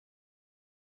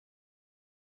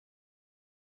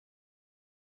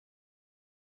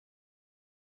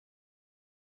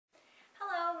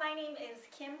Hello, my name is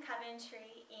Kim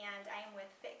Coventry and I'm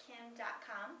with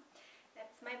fitkim.com.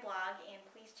 That's my blog, and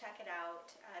please check it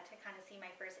out to kind of see my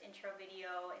first intro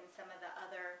video and some of the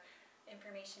other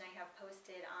information I have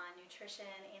posted on nutrition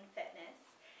and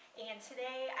fitness. And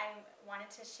today I wanted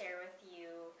to share with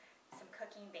you some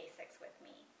cooking basics with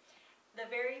me. The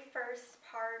very first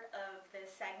part of this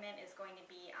segment is going to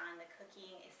be on the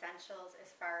cooking essentials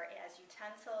as far as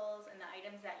utensils and the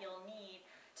items that you'll need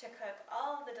to cook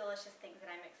all the delicious things that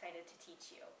I'm excited to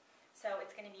teach you. So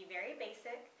it's going to be very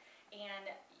basic, and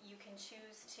you can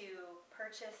choose to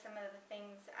purchase some of the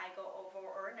things I go over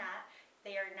or not.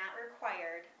 They are not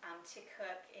required to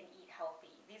cook and eat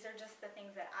healthy. These are just the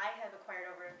things that I have acquired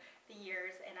over the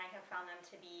years, and I have found them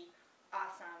to be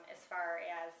awesome as far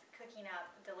as cooking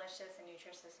up delicious and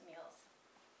nutritious meals.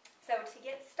 So to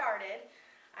get started,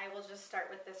 I will just start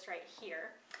with this right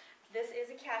here. This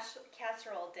is a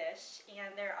casserole dish,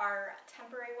 and there are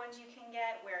temporary ones you can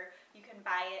get where you can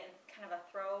buy it and kind of a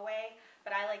throwaway,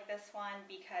 but I like this one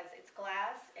because it's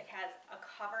glass, it has a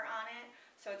cover on it,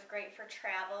 so it's great for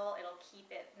travel. It'll keep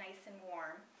it nice and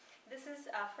warm. This is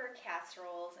for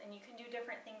casseroles, and you can do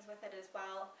different things with it as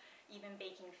well, even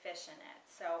baking fish in it.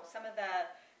 So some of the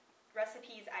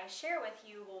recipes I share with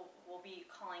you will be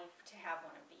calling to have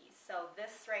one of these. So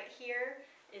this right here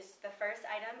is the first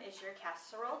item, is your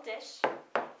casserole dish.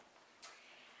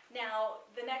 Now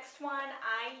the next one,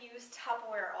 I use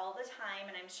Tupperware all the time,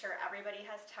 and I'm sure everybody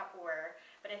has Tupperware,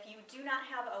 but if you do not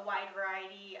have a wide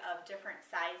variety of different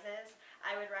sizes,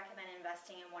 I would recommend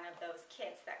investing in one of those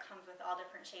kits that comes with all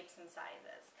different shapes and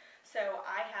sizes. So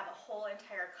I have a whole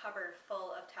entire cupboard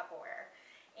full of Tupperware.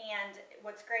 And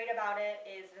what's great about it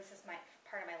is, this is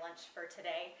part of my lunch for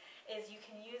today, is you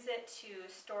can use it to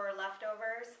store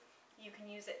leftovers, you can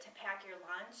use it to pack your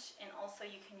lunch, and also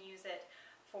you can use it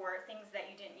for things that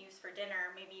you didn't use for dinner,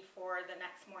 maybe for the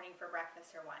next morning for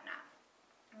breakfast or whatnot.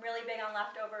 I'm really big on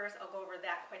leftovers. I'll go over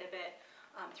that quite a bit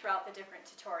throughout the different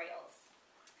tutorials.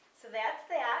 So that's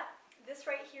that. This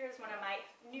right here is one of my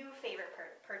new favorite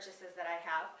purchases that I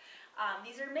have.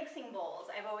 These are mixing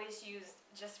bowls. I've always used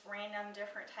just random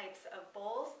different types of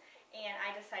bowls, and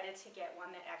I decided to get one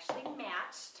that actually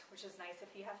matched, which is nice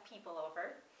if you have people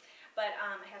over. But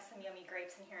I have some yummy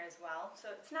grapes in here as well.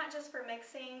 So it's not just for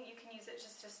mixing. You can use it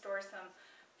just to store some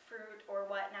fruit or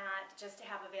whatnot, just to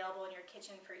have available in your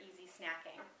kitchen for easy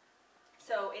snacking.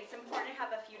 So it's important to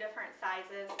have a few different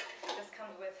sizes. This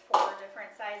comes with 4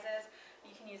 different sizes.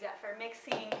 You can use that for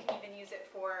mixing. You can even use it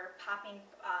for popping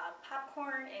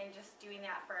popcorn and just doing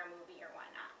that for a movie or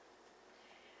whatnot.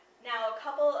 Now, a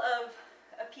couple of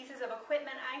pieces of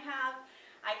equipment I have.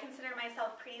 I consider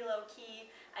myself pretty low-key.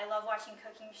 I love watching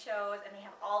cooking shows, and they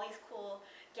have all these cool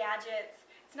gadgets.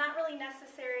 It's not really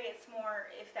necessary. It's more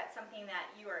if that's something that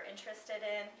you are interested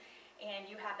in and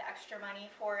you have the extra money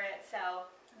for it. So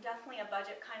I'm definitely a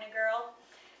budget kind of girl.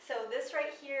 So this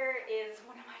right here is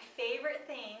one of my favorite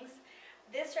things.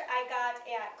 This I got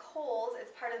at Kohl's.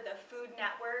 It's part of the Food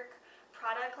Network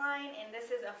product line, and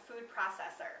this is a food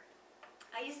processor.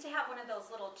 I used to have one of those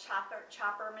little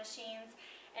chopper machines,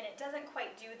 and it doesn't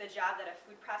quite do the job that a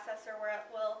food processor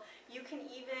will. You can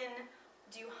even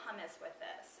do hummus with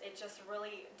this. It just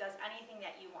really does anything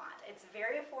that you want. It's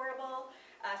very affordable,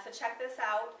 so check this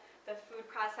out. The food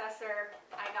processor,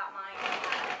 I got mine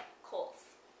at Kohl's.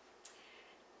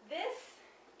 This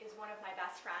is one of my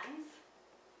best friends,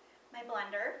 my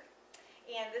blender.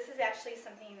 And this is actually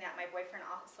something that my boyfriend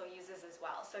also uses as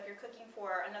well. So if you're cooking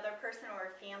for another person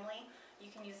or a family,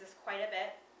 you can use this quite a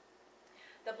bit.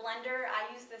 The blender, I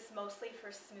use this mostly for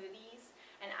smoothies,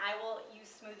 and I will use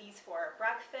smoothies for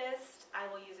breakfast. I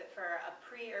will use it for a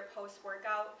pre or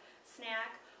post-workout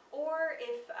snack, or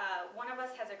if one of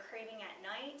us has a craving at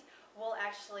night, we'll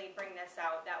actually bring this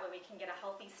out. That way we can get a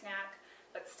healthy snack,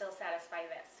 but still satisfy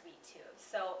that sweet tooth.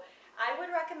 So I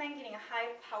would recommend getting a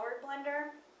high-powered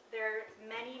blender. There are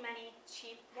many, many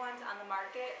cheap ones on the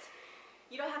market.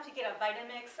 You don't have to get a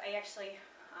Vitamix. I actually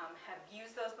have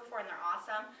used those before, and they're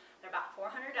awesome. They're about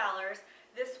 $400.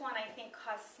 This one I think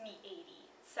costs me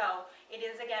 $80. So it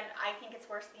is, again, I think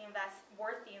it's worth the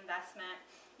investment.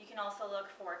 You can also look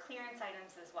for clearance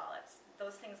items as well.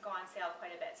 Those things go on sale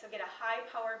quite a bit. So get a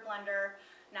high-powered blender,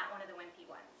 not one of the wimpy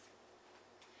ones.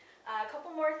 A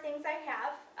couple more things I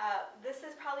have. This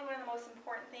is probably one of the most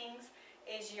important things,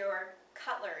 is your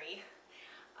cutlery.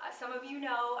 Some of you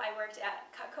know I worked at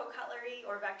Cutco Cutlery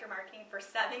or Vector Marketing for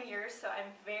 7 years, so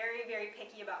I'm very, very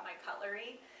picky about my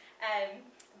cutlery.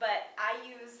 But I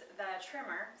use the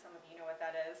trimmer. Some of you know what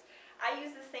that is. I use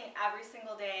this thing every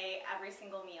single day, every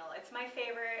single meal. It's my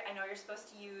favorite. I know you're supposed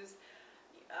to use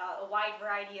a wide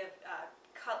variety of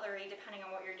cutlery depending on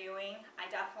what you're doing. I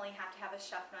definitely have to have a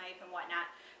chef knife and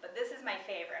whatnot, but this is my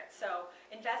favorite. So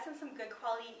invest in some good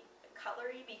quality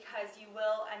cutlery because you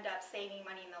will end up saving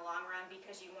money in the long run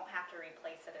because you won't have to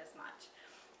replace it as much.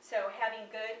 So having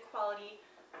good quality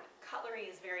cutlery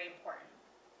is very important.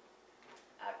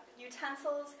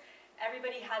 Utensils,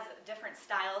 everybody has different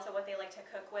styles of what they like to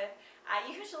cook with. I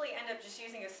usually end up just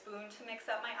using a spoon to mix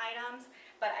up my items,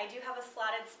 but I do have a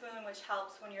slotted spoon which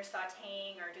helps when you're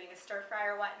sauteing or doing a stir fry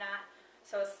or whatnot.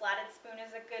 So a slotted spoon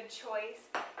is a good choice.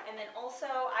 And then also,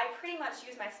 I pretty much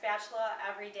use my spatula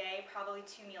every day, probably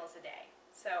 2 meals a day.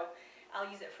 So I'll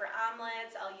use it for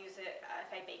omelets, I'll use it if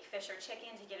I bake fish or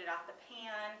chicken to get it off the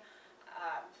pan.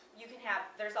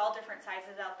 There's all different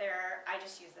sizes out there. I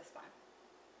just use this one.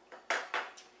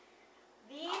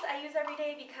 These I use every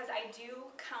day because I do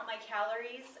count my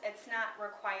calories. It's not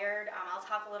required. I'll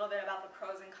talk a little bit about the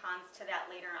pros and cons to that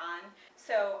later on.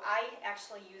 So I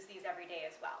actually use these every day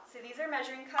as well. So these are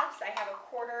measuring cups. I have a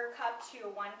 1/4 cup to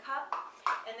a 1 cup.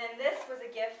 And then this was a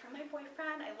gift from my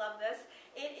boyfriend. I love this.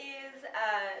 It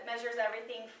measures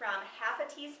everything from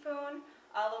 1/2 teaspoon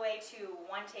all the way to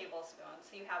 1 tablespoon.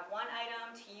 So you have one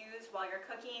item to use while you're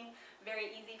cooking.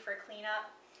 Very easy for cleanup.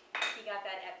 He got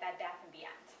that at Bed Bath &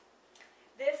 Beyond.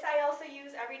 This I also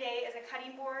use every day as a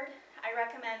cutting board. I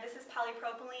recommend, this is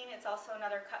polypropylene. It's also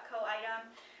another Cutco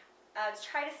item.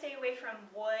 Try to stay away from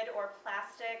wood or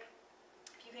plastic.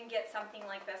 If you can get something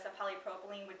like this, a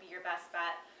polypropylene would be your best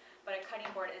bet, but a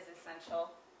cutting board is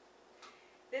essential.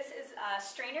 This is a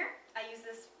strainer. I use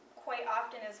this quite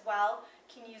often as well.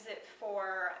 Can use it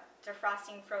for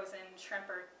defrosting frozen shrimp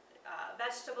or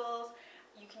vegetables.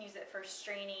 You can use it for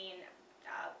straining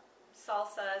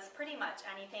salsas, pretty much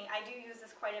anything. I do use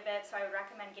this quite a bit, so I would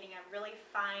recommend getting a really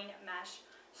fine mesh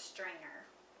strainer.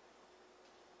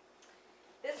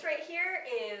 This right here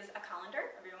is a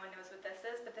colander. Everyone knows what this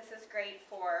is, but this is great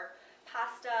for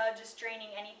pasta, just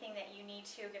draining anything that you need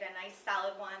to. Get a nice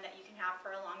solid one that you can have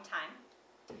for a long time.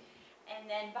 And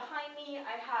then behind me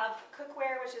I have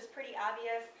cookware, which is pretty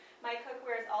obvious. My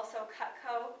cookware is also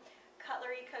Cutco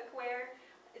Cutlery cookware.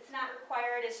 It's not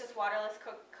required, it's just waterless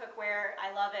cookware.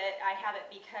 I love it. I have it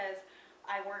because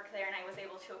I work there and I was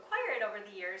able to acquire it over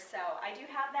the years, so I do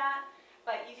have that.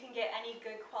 But you can get any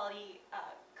good quality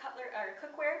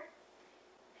cookware.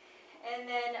 And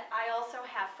then I also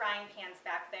have frying pans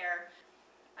back there.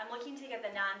 I'm looking to get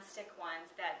the non-stick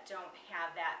ones that don't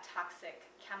have that toxic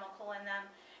chemical in them,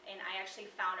 and I actually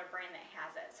found a brand that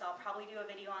has it. So I'll probably do a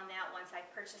video on that once I've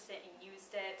purchased it and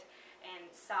used it and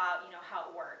saw, how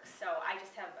it works. So I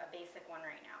just have a basic one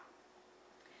right now.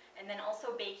 And then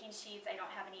also baking sheets. I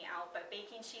don't have any out, but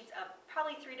baking sheets of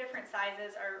probably 3 different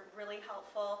sizes are really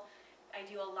helpful. I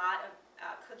do a lot of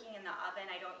cooking in the oven.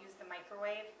 I don't use the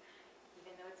microwave,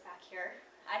 even though it's back here.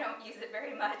 I don't use it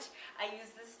very much. I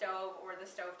use the stove or the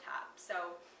stovetop.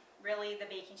 So really the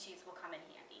baking sheets will come in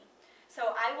handy.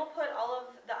 So I will put all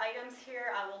of the items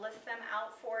here. I will list them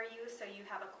out for you so you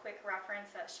have a quick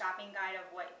reference, a shopping guide of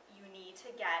what you need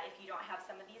to get if you don't have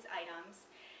some of these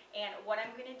items. And what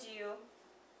I'm going to do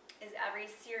is every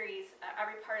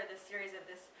part of the series of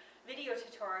this video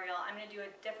tutorial, I'm going to do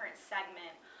a different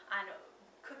segment on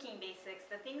cooking basics,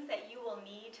 the things that you will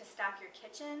need to stock your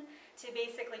kitchen to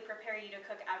basically prepare you to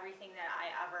cook everything that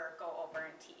I ever go over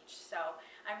and teach. So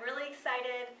I'm really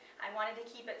excited. I wanted to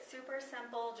keep it super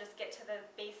simple, just get to the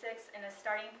basics and a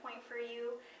starting point for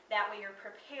you. That way you're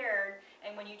prepared,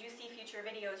 and when you do see future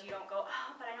videos, you don't go, oh,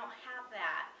 but I don't have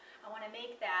that. I want to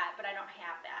make that, but I don't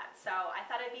have that. So I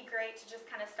thought it'd be great to just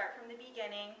kind of start from the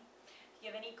beginning. If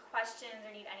you have any questions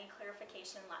or need any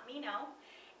clarification, let me know.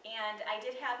 And I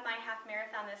did have my half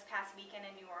marathon this past weekend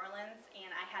in New Orleans, and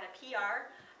I had a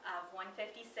PR of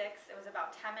 1:56. It was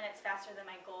about 10 minutes faster than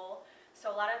my goal.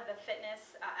 So a lot of the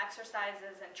fitness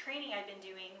exercises and training I've been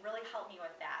doing really helped me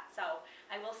with that. So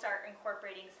I will start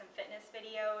incorporating some fitness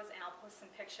videos, and I'll post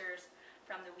some pictures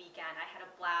from the weekend. I had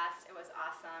a blast. It was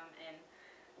awesome, and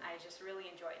I just really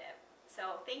enjoyed it.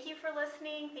 So thank you for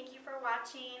listening. Thank you for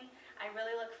watching. I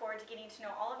really look forward to getting to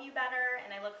know all of you better, and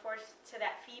I look forward to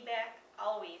that feedback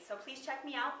always. So please check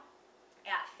me out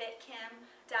at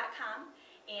fitkim.com,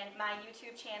 and my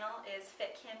YouTube channel is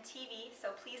FitKimTV.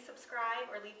 So please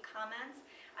subscribe or leave comments.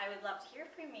 I would love to hear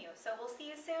from you. So we'll see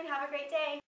you soon. Have a great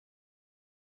day.